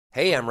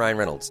Hey, I'm Ryan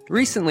Reynolds.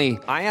 Recently,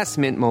 I asked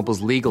Mint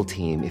Mobile's legal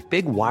team if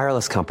big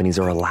wireless companies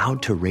are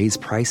allowed to raise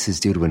prices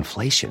due to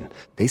inflation.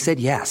 They said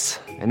yes.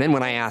 And then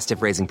when I asked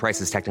if raising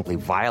prices technically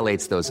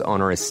violates those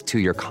onerous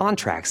two-year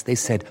contracts, they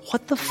said,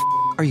 "What the f***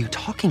 are you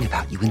talking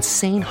about, you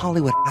insane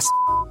Hollywood ass?"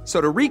 So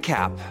to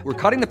recap, we're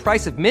cutting the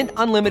price of Mint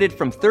Unlimited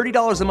from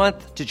 $30 a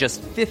month to just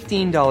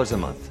 $15 a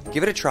month.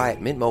 Give it a try at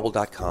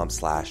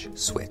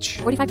mintmobile.com/switch.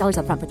 $45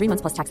 up front for 3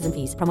 months plus taxes and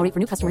fees. Promo rate for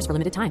new customers for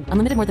limited time.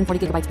 Unlimited more than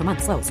 40 gigabytes per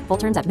month. Slows full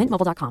terms at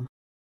mintmobile.com.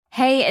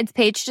 Hey, it's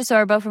Paige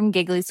DeSorbo from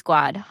Giggly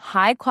Squad.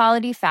 High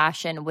quality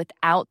fashion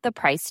without the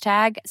price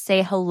tag.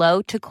 Say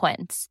hello to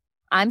Quince.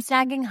 I'm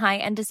snagging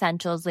high-end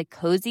essentials like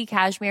cozy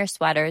cashmere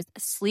sweaters,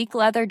 sleek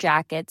leather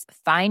jackets,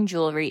 fine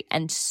jewelry,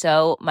 and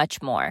so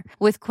much more.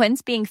 With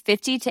Quince being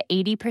 50 to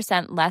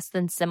 80% less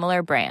than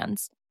similar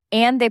brands.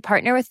 And they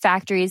partner with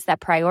factories that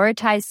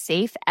prioritize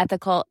safe,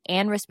 ethical,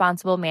 and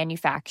responsible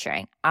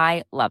manufacturing.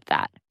 I love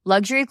that.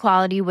 Luxury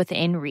quality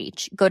within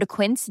reach. Go to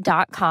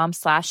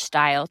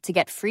quince.com/style to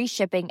get free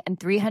shipping and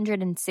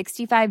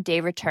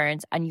 365-day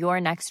returns on your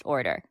next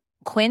order.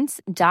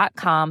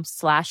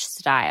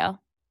 Quince.com/style.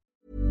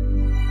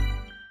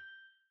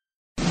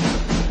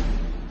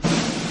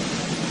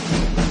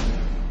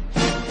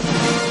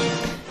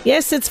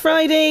 Yes, it's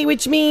Friday,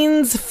 which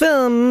means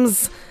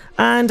films.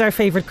 And our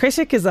favourite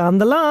critic is on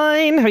the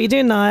line. How are you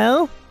doing,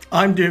 Niall?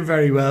 I'm doing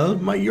very well.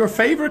 Your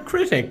favourite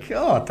critic.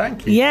 Oh,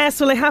 thank you. Yes,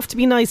 well, I have to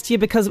be nice to you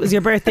because it was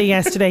your birthday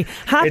yesterday.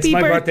 Happy It's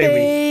my birthday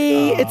week.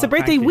 Oh, it's a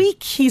birthday thank you.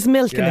 week. He's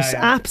milking it. Yeah.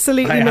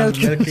 Absolutely I am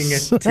milking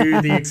it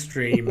to the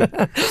extreme.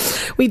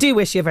 We do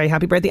wish you a very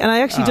happy birthday. And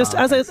I actually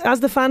as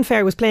the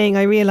fanfare was playing,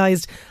 I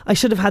realised I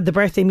should have had the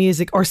birthday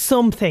music or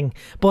something.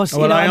 But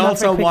Well, I I'm not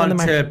also very quick on the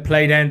want mark. to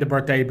play down the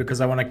birthday because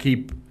I want to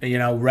keep,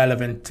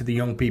 relevant to the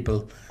young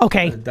people.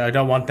 Okay. I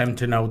don't want them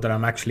to know that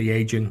I'm actually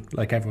aging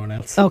like everyone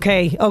else.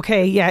 Okay,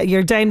 yeah,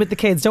 you're down with the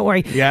kids, don't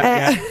worry.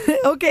 Yeah.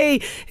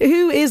 Okay,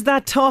 who is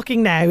that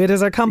talking now? It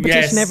is our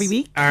competition every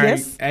week.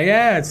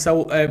 Yeah,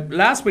 so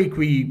last week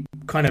we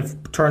kind of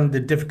turned the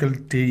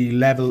difficulty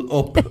level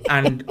up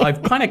and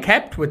I've kind of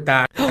kept with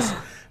that.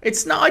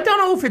 It's not, I don't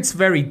know if it's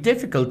very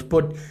difficult,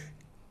 but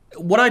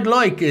what I'd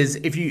like is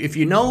if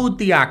you know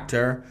the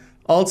actor,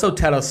 also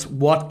tell us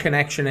what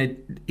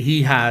connection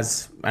he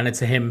has, and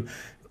it's a him,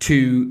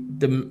 to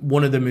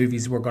one of the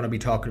movies we're going to be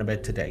talking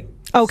about today.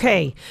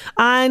 Okay,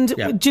 and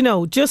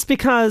just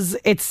because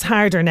it's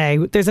harder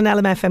now, there's an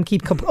LMFM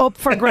Keep Cup up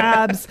for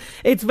grabs.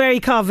 It's very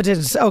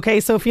coveted. Okay,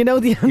 so if you know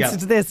the answer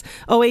to this,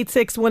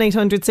 086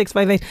 1800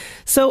 658.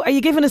 So are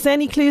you giving us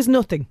any clues?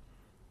 Nothing.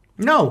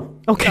 No.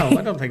 Okay. No,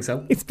 I don't think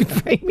so. It's been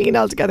very mean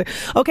altogether.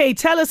 Okay,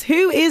 tell us,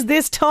 who is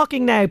this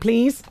talking now,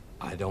 please?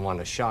 I don't want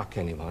to shock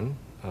anyone.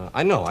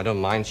 I know I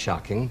don't mind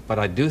shocking, but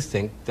I do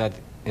think that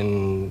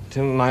to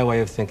my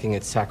way of thinking,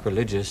 it's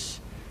sacrilegious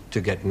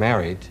to get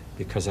married,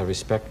 because I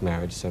respect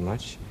marriage so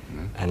much,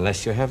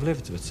 unless you have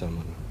lived with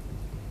someone.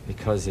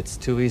 Because it's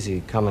too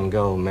easy, come and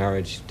go,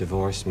 marriage,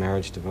 divorce.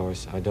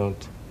 I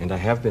don't, and I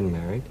have been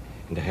married,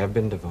 and I have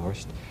been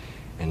divorced.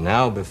 And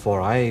now,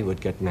 before I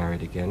would get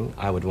married again,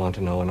 I would want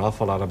to know an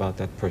awful lot about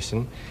that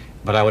person,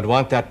 but I would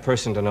want that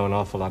person to know an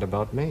awful lot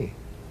about me.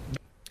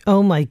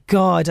 Oh my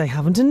God, I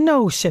haven't a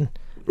notion.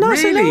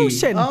 Not a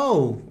notion.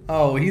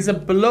 Oh, he's a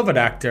beloved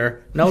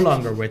actor, no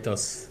longer with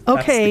us.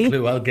 Okay. That's the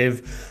clue I'll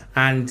give.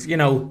 And,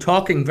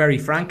 talking very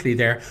frankly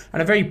there,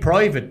 and a very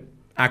private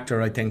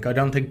actor, I think. I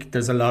don't think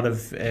there's a lot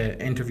of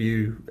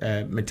interview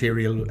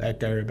material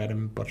out there about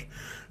him, but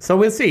so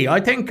we'll see.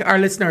 I think our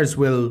listeners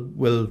will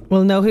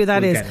know who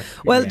that is.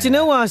 Well, Yeah. do you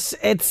know what?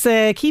 It's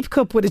Keep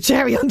Cup with a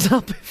cherry on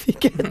top if you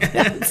get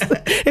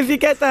that. If you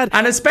get that.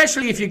 And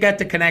especially if you get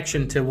the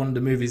connection to one of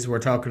the movies we're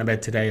talking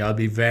about today, I'll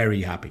be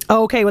very happy.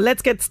 Okay, well,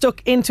 let's get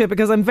stuck into it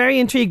because I'm very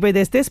intrigued by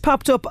this. This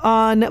popped up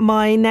on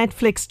my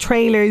Netflix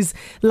trailers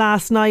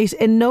last night.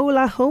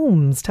 Enola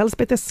Holmes. Tell us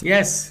about this.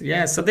 Yes.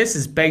 So this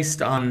is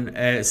based on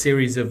a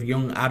series of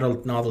young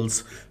adult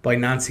novels by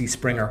Nancy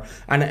Springer.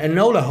 And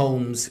Enola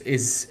Holmes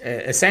is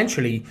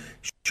essentially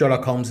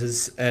Sherlock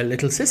Holmes's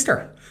little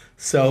sister.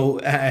 So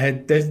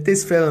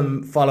this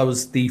film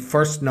follows the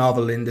first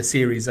novel in the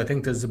series. I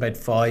think there's about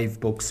 5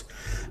 books.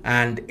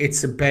 And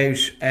it's about,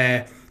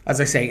 as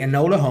I say,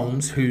 Enola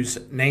Holmes, whose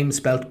name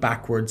spelt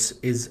backwards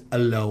is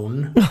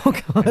Alone. Oh,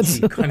 God. And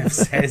she kind of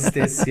says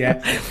this,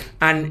 yeah.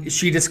 And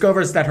she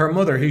discovers that her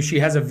mother, who she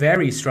has a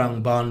very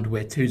strong bond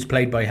with, who's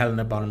played by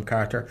Helena Bonham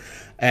Carter,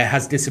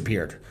 has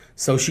disappeared.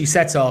 So she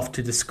sets off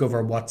to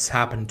discover what's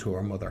happened to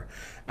her mother.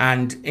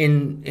 And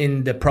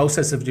in the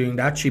process of doing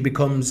that, she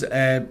becomes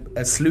a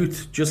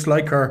sleuth, just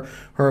like her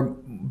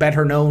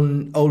better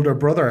known older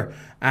brother,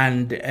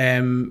 and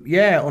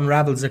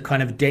unravels a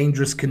kind of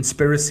dangerous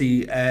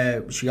conspiracy.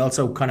 She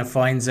also kind of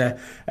finds a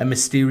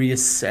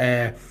mysterious.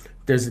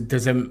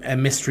 There's a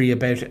mystery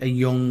about a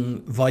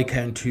young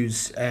viscount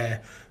who's.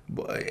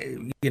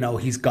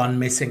 He's gone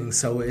missing,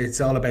 so it's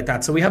all about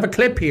that. So we have a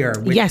clip here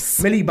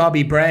with Millie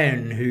Bobby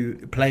Brown, who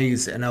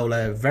plays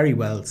Enola very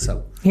well.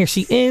 So here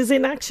she is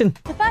in action.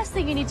 The first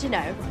thing you need to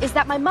know is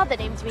that my mother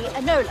named me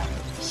Enola.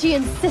 She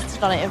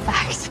insisted on it, in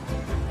fact.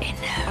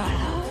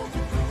 Enola.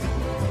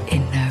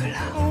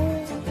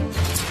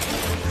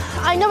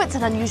 I know it's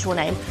an unusual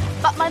name,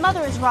 but my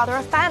mother is rather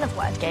a fan of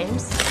word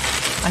games.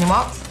 On your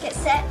marks? Get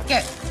set. Go.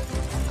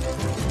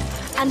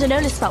 And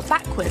Enola spelt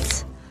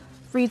backwards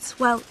reads,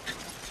 well,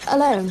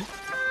 alone.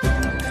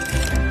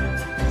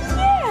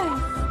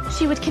 Yes!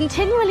 She would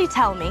continually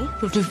tell me...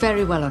 You'll do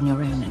very well on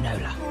your own,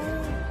 Enola.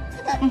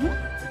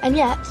 And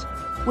yet,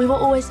 we were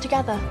always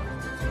together.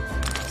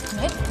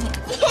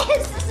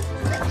 Yes!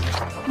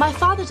 My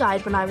father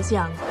died when I was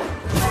young.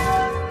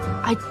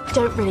 I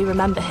don't really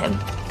remember him.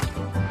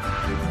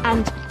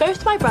 And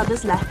both my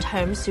brothers left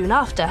home soon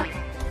after.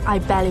 I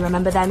barely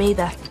remember them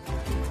either.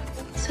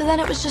 So then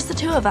it was just the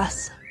two of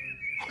us.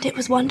 And it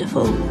was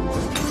wonderful.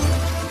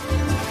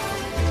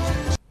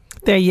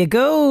 There you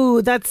go.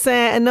 That's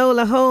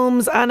Enola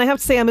Holmes. And I have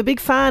to say, I'm a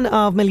big fan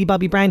of Millie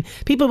Bobby Brown.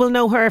 People will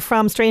know her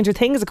from Stranger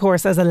Things, of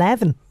course, as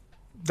Eleven.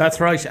 That's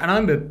right. And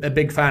I'm a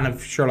big fan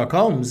of Sherlock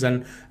Holmes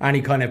and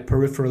any kind of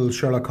peripheral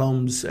Sherlock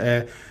Holmes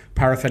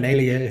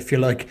paraphernalia, if you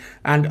like.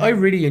 And I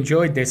really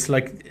enjoyed this.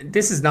 Like,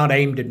 this is not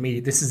aimed at me.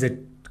 This is a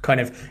kind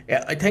of,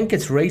 I think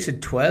it's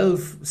rated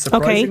 12,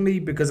 surprisingly,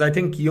 because I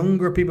think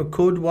younger people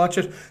could watch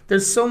it.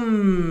 There's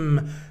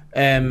some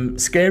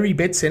scary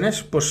bits in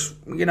it, but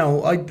you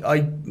know,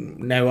 I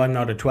now I'm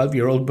not a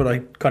 12-year-old, but I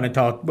kind of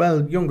thought,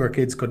 well, younger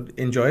kids could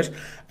enjoy it.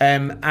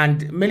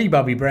 And Millie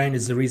Bobby Brown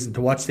is the reason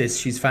to watch this.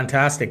 She's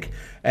fantastic.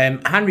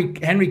 Henry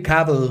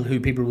Cavill, who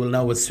people will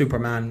know as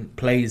Superman,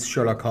 plays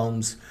Sherlock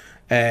Holmes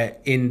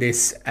in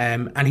this,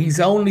 and he's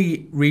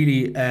only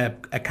really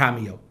a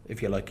cameo,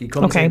 if you like. He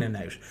comes in and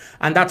out,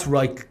 and that's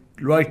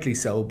rightly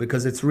so,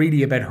 because it's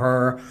really about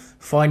her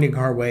finding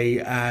her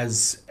way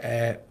as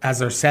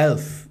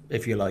herself,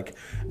 if you like.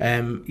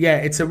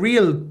 It's a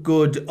real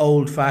good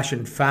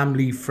old-fashioned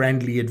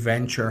family-friendly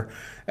adventure.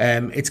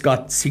 It's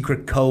got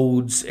secret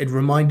codes. It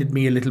reminded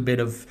me a little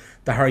bit of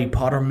the Harry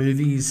Potter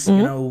movies, you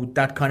know,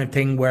 that kind of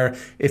thing, where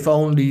if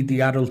only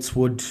the adults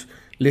would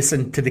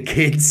listen to the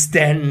kids,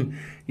 then,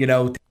 you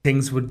know,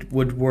 things would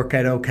work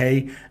out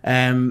okay.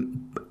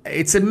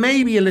 It's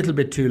maybe a little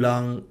bit too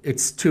long.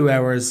 It's 2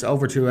 hours,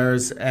 over 2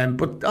 hours,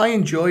 but I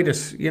enjoyed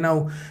it, you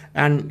know.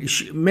 And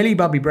Millie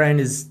Bobby Brown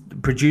is the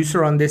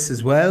producer on this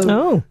as well.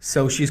 Oh.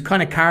 So she's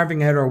kind of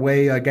carving out her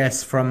way, I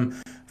guess, from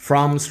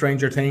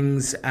Stranger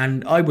Things.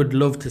 And I would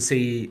love to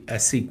see a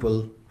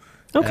sequel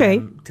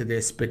to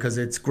this, because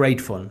it's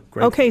great fun.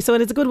 So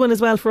and it's a good one as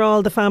well for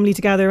all the family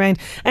to gather around.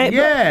 By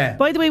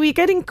the way, we're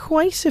getting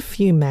quite a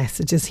few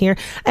messages here.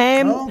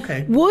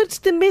 Would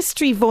the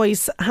mystery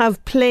voice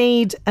have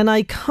played an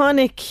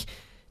iconic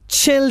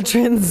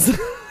children's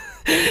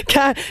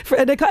a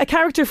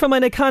character from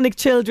an iconic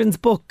children's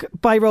book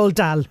by Roald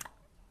Dahl?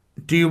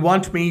 Do you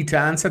want me to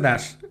answer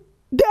that?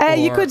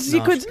 You could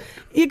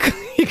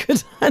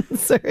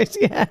answer it,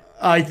 yeah.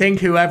 I think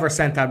whoever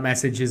sent that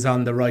message is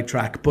on the right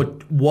track.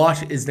 But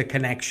what is the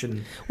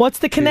connection? What's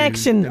the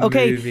connection?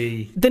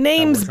 The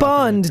name's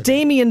Bond,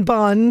 Damien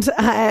Bond,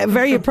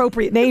 very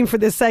appropriate name for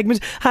this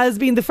segment, has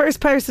been the first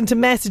person to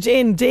message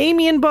in.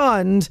 Damien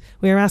Bond,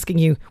 we're asking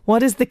you,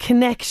 what is the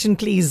connection,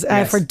 please,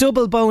 for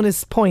double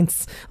bonus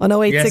points on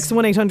 086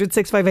 1800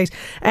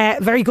 658.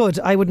 Very good.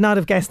 I would not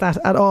have guessed that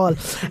at all.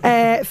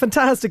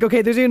 Fantastic.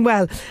 Okay, they're doing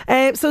well.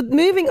 So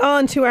moving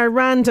on to our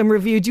random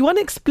review, do you want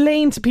to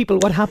explain to people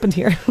what happened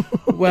here?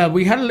 Well,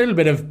 we had a little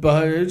bit of,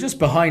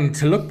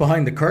 to look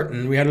behind the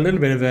curtain, we had a little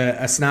bit of a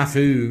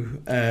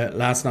snafu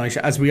last night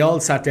as we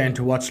all sat down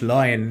to watch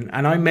Lion.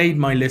 And I made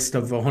my list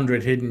of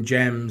 100 hidden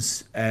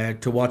gems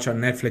to watch on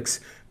Netflix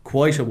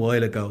quite a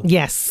while ago.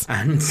 Yes.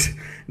 And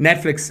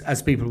Netflix,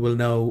 as people will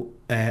know,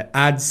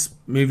 adds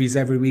movies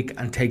every week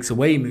and takes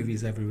away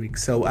movies every week.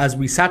 So as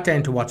we sat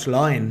down to watch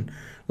Lion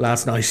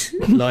last night,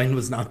 Lion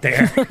was not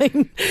there.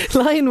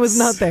 Lion was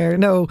not there,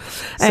 no.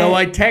 So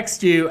I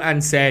text you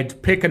and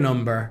said, pick a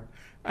number.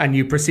 And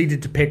you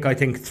proceeded to pick, I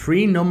think,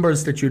 3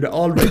 numbers that you'd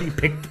already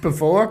picked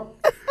before.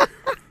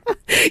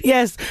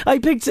 Yes, I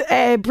picked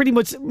pretty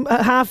much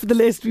half of the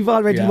list we've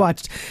already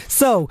watched.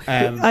 So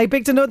I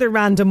picked another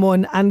random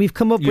one, and we've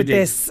come up with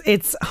this.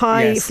 It's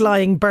High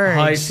Flying Bird.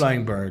 High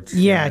Flying Bird.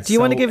 Yeah. Do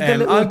you want to give the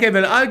little? I'll give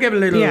a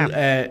little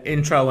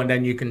intro, and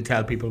then you can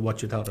tell people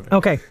what you thought of it.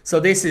 Okay. So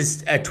this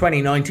is a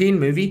 2019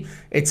 movie.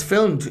 It's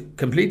filmed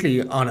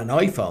completely on an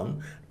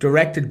iPhone.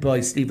 Directed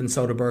by Steven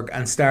Soderbergh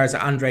and stars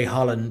Andre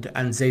Holland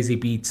and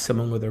Zazie Beetz,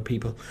 among other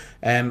people.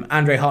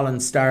 Andre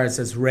Holland stars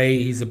as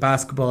Ray. He's a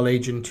basketball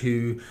agent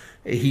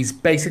he's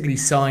basically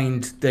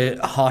signed the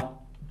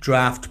hot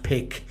draft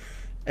pick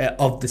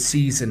of the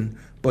season,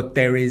 but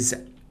there is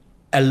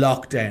a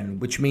lockdown,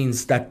 which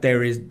means that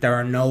there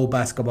are no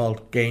basketball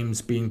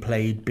games being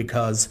played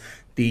because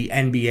the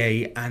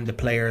NBA and the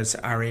players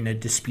are in a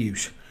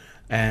dispute.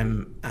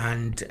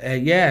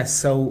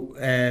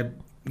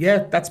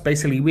 That's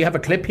basically, we have a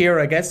clip here,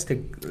 I guess.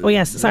 Oh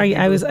yes, sorry,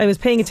 I was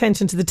paying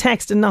attention to the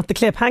text and not the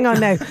clip. Hang on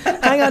now.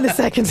 Hang on a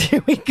second.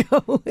 Here we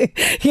go.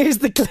 Here's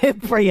the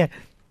clip for you.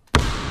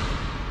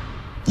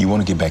 You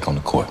want to get back on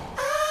the court.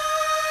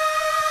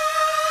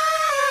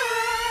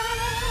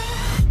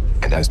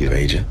 And as your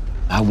agent,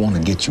 I want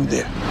to get you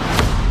there.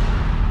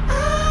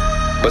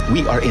 But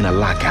we are in a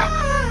lockout.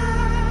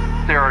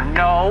 there are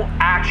no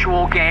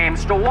actual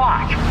games to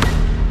watch.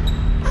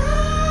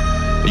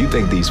 You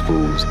think these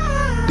fools,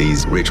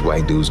 these rich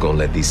white dudes, gonna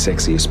let these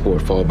sexiest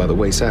sport fall by the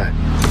wayside?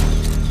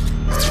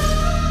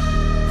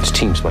 This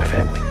team's my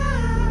family.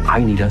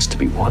 I need us to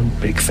be one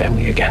big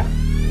family again.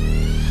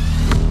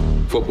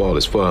 Football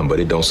is fun,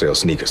 but it don't sell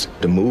sneakers.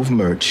 To move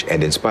merch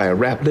and inspire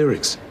rap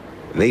lyrics,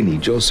 they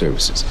need your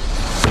services.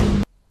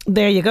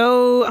 There you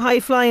go, High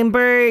Flying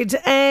Bird.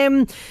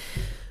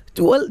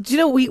 Well, do you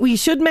know, we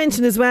should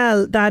mention as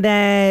well that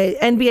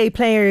NBA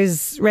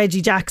players Reggie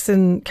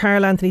Jackson,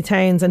 Karl Anthony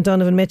Towns and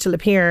Donovan Mitchell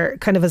appear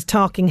kind of as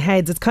talking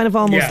heads. It's kind of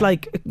almost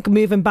like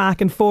moving back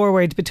and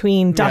forward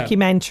between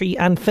documentary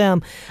and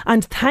film.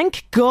 And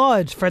thank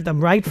God for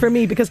them, right, for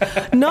me, because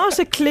not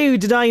a clue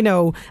did I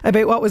know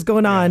about what was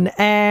going on.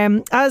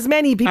 As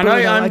many people know,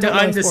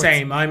 I'm the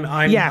same. I'm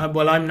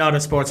not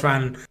a sports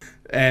fan.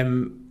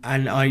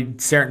 And I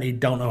certainly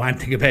don't know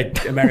anything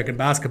about American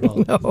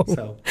basketball.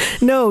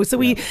 No, so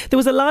there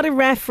was a lot of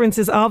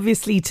references,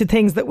 obviously, to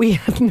things that we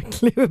hadn't a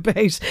clue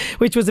about,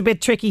 which was a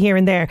bit tricky here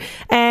and there.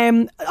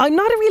 I'm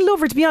not a real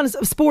lover, to be honest,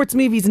 of sports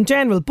movies in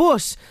general,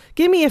 but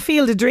give me a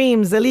Field of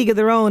Dreams, a League of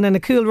Their Own and a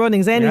Cool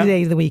Runnings any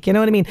day of the week, you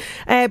know what I mean?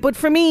 But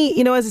for me,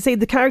 you know, as I say,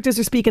 the characters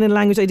are speaking in a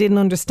language I didn't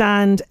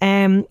understand.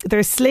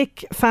 Their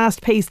slick,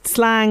 fast-paced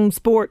slang,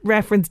 sport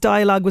reference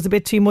dialogue was a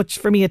bit too much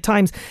for me at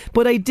times,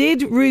 but I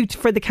did root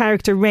for the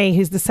character Ray,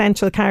 who's the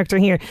central character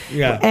here.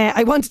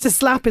 I wanted to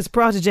slap his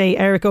protege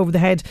Eric over the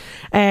head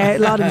a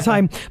lot of the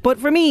time, but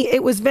for me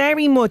it was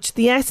very much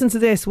the essence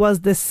of this was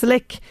the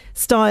slick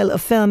style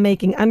of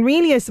filmmaking, and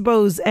really I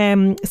suppose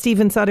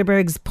Steven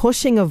Soderbergh's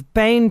pushing of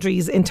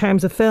boundaries in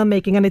terms of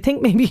filmmaking. And I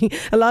think maybe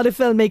a lot of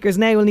filmmakers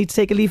now will need to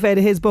take a leaf out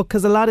of his book,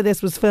 because a lot of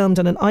this was filmed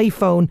on an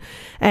iPhone,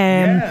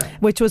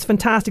 which was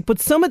fantastic. But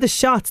some of the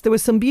shots, there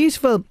was some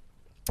beautiful,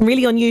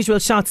 really unusual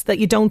shots that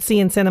you don't see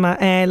in cinema.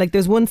 Like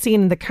there's one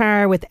scene in the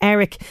car with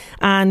Eric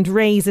and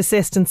Ray's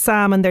assistant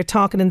Sam, and they're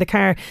talking in the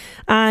car,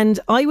 and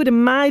I would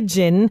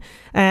imagine,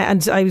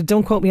 and I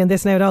don't quote me on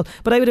this now at all,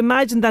 but I would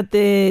imagine that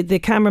the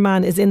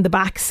cameraman is in the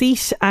back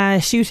seat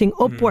shooting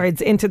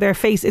upwards into their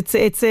face.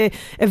 It's a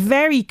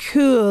very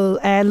cool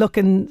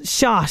looking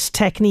shot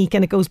technique,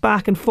 and it goes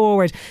back and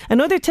forward.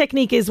 Another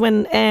technique is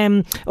when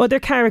other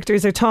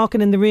characters are talking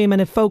in the room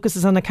and it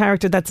focuses on a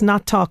character that's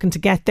not talking to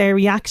get their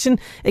reaction.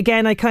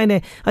 Again, I kind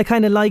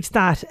of liked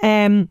that.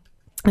 And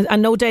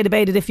no doubt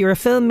about it, if you're a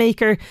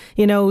filmmaker,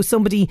 you know,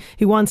 somebody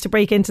who wants to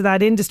break into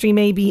that industry,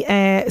 maybe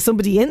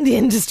somebody in the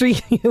industry,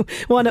 you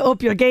want to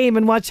up your game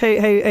and watch how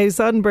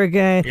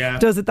Soderbergh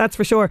does it, that's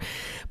for sure.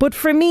 But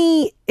for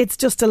me, it's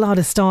just a lot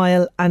of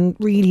style and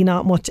really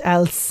not much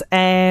else.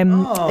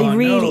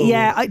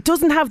 It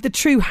doesn't have the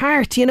true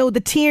heart, you know,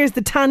 the tears,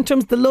 the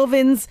tantrums, the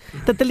love-ins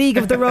that the League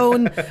of Their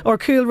Own or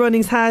Cool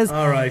Runnings has.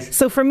 All right.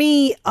 So for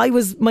me,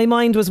 my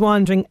mind was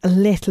wandering a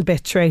little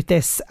bit throughout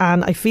this,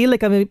 and I feel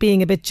like I'm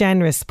being a bit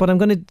generous, but I'm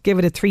going to give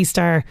it a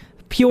 3-star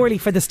purely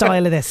for the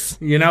style of this.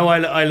 You know,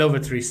 I love a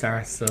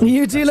 3-star. So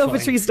you do love fine.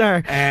 A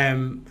 3-star.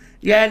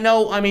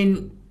 I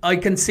mean, I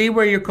can see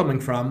where you're coming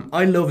from.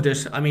 I loved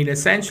it. I mean,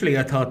 essentially,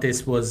 I thought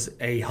this was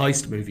a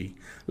heist movie,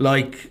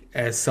 like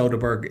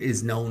Soderbergh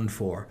is known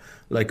for,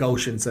 like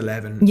Ocean's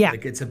 11. Yeah.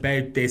 Like, it's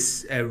about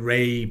this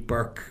Ray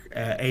Burke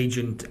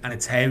agent, and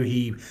it's how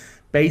he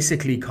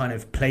basically kind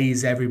of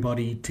plays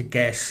everybody to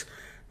get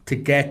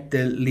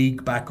the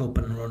league back up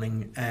and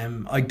running.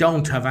 I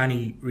don't have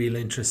any real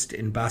interest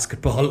in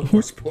basketball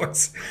or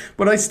sports,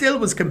 but I still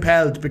was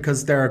compelled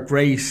because there are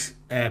great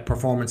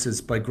performances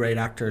by great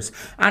actors,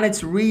 and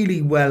it's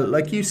really well,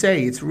 like you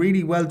say, it's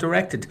really well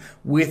directed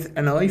with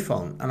an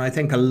iPhone. And I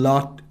think a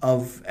lot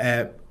of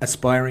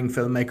aspiring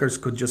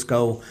filmmakers could just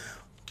go,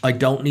 I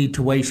don't need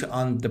to wait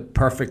on the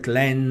perfect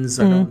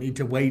lens. I don't need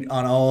to wait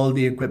on all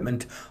the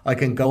equipment. I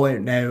can go out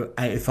now.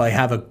 If I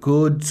have a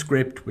good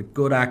script with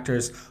good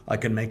actors, I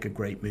can make a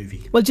great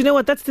movie. Well, do you know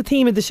what? That's the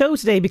theme of the show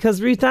today, because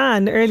Ruth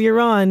Ann, earlier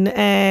on,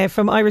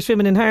 from Irish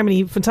Women in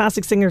Harmony,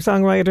 fantastic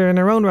singer-songwriter in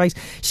her own right,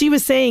 she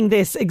was saying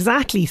this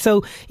exactly.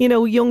 So, you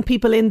know, young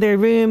people in their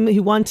room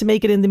who want to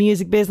make it in the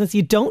music business,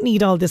 you don't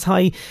need all this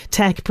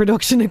high-tech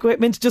production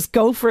equipment. Just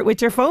go for it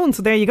with your phone.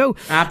 So there you go.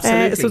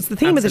 Absolutely. So it's the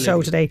theme of the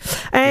show today.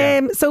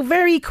 So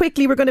very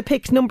quickly, we're going to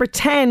pick number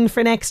 10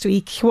 for next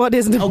week. What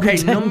is number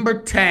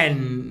 10? Okay,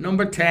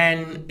 number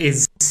 10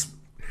 is,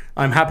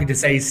 I'm happy to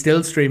say,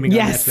 still streaming on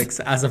Netflix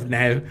as of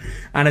now,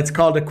 and it's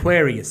called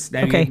Aquarius.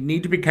 Now, you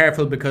need to be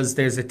careful because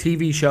there's a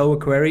TV show,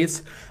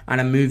 Aquarius, and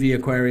a movie,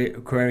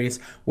 Aquarius.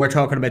 We're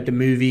talking about the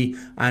movie,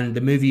 and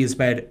the movie is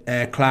about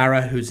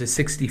Clara, who's a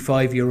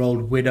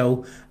 65-year-old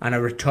widow and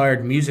a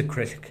retired music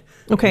critic.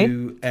 Okay.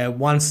 Who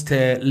wants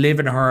to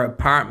live in her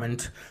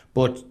apartment,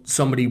 but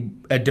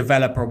a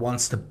developer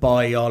wants to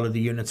buy all of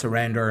the units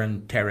around her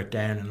and tear it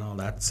down and all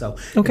that. So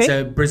it's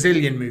a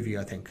Brazilian movie,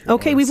 I think.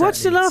 Okay, we've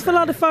watched an awful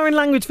lot of foreign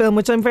language film,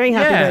 which I'm very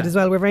happy about as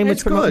well. We're very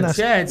much promoting that.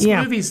 Yeah, it's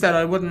movies that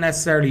I wouldn't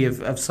necessarily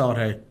have sought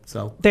out.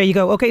 So there you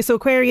go. Okay, so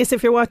Aquarius,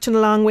 if you're watching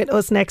along with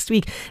us next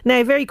week.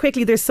 Now, very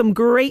quickly, there's some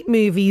great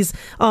movies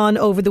on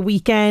over the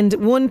weekend.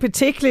 One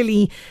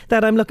particularly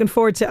that I'm looking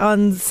forward to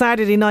on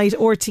Saturday night,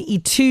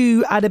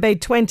 RTE2 at about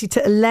 20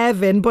 to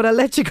 11, but I'll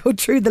let you go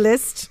through the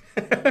list.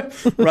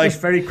 Right,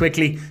 very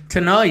quickly.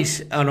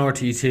 Tonight on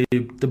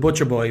RTE2, The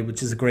Butcher Boy,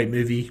 which is a great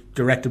movie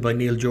directed by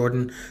Neil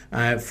Jordan,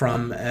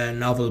 from a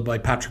novel by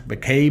Patrick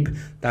McCabe.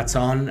 That's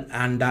on,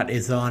 and that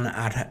is on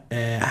at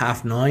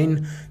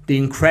 9:30.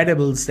 The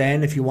Incredibles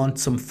then, if you want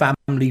some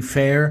family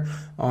fare,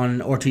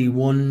 on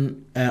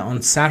RTE1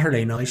 on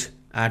Saturday night,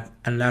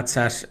 and that's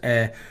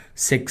at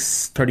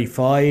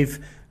 6:35.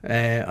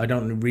 I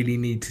don't really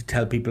need to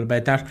tell people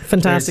about that.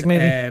 Fantastic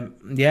movie.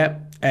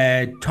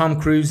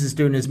 Tom Cruise is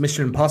doing his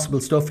Mission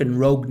Impossible stuff in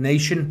Rogue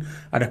Nation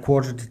at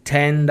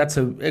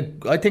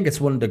 9:45. I think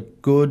it's one of the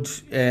good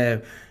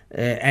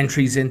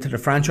entries into the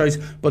franchise.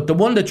 But the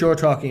one that you're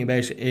talking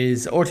about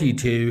is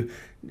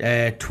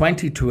RTE2,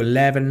 20 to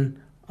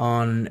 11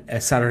 on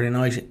Saturday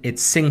night.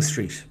 It's Sing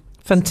Street.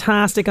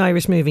 Fantastic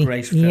Irish movie.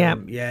 Great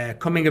film. Yeah.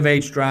 Coming of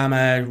age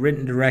drama,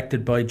 written,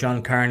 directed by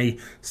John Carney,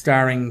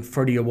 starring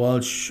Ferdia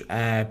Walsh,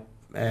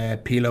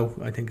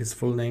 Pilo, I think his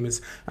full name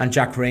is, and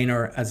Jack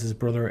Rayner as his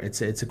brother.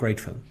 It's a great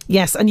film.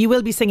 Yes, and you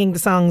will be singing the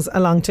songs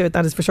along to it,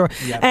 that is for sure.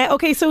 Yeah.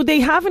 Okay, so they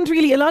haven't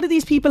really, a lot of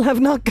these people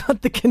have not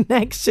got the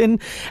connection.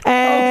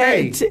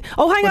 Okay.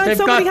 Hang on,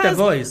 somebody got has.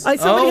 The voice.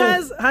 Somebody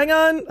has.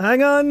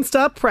 Hang on,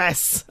 stop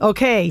press.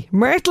 Okay,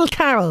 Myrtle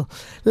Carroll,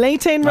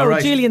 Laytane Road,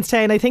 right.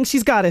 Julianstown, I think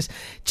she's got it.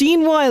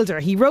 Gene Wilder,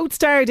 he wrote,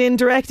 starred in,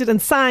 directed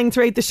and sang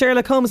throughout the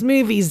Sherlock Holmes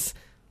movies.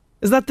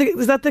 Is that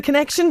the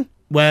connection?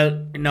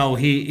 Well, no,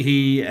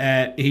 he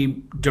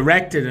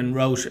directed and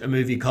wrote a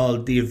movie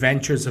called The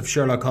Adventures of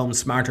Sherlock Holmes'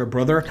 Smarter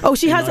Brother. Oh,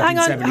 she has, hang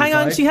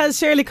on, she has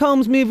Sherlock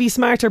Holmes movie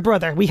Smarter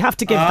Brother. We have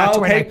to give that to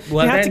her now.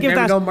 Well, we have to give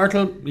that. We go,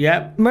 Myrtle.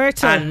 Yeah.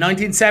 Myrtle. And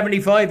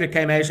 1975 it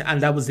came out, and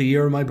that was the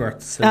year of my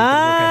birth. So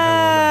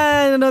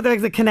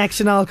another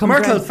connection all comes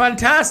Myrtle, around.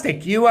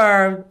 Fantastic. You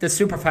are the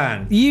super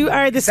fan. You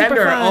are the super fan.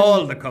 Send her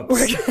all the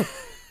cups.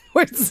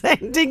 We're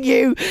sending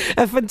you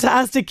a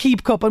fantastic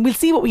Keep Cup, and we'll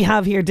see what we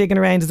have here digging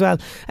around as well.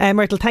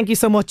 Myrtle, thank you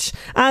so much.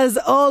 As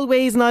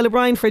always, Niall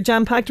O'Brien for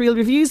Jam-Packed Real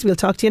Reviews. We'll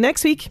talk to you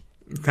next week.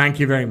 Thank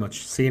you very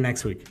much. See you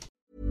next week.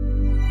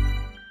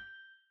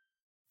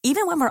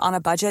 Even when we're on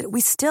a budget,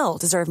 we still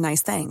deserve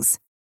nice things.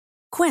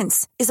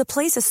 Quince is a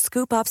place to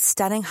scoop up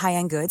stunning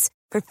high-end goods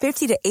for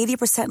 50 to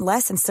 80%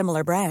 less than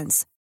similar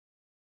brands.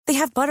 They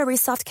have buttery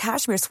soft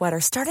cashmere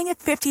sweaters starting at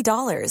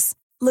 $50.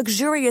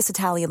 Luxurious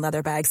Italian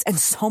leather bags, and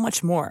so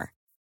much more.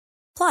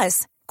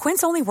 Plus,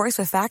 Quince only works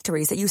with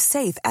factories that use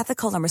safe,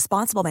 ethical, and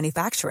responsible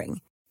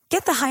manufacturing.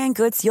 Get the high-end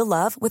goods you'll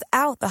love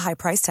without the high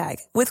price tag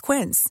with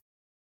Quince.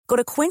 Go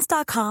to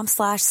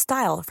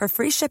quince.com/style for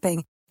free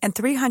shipping and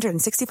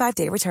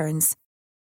 365-day returns.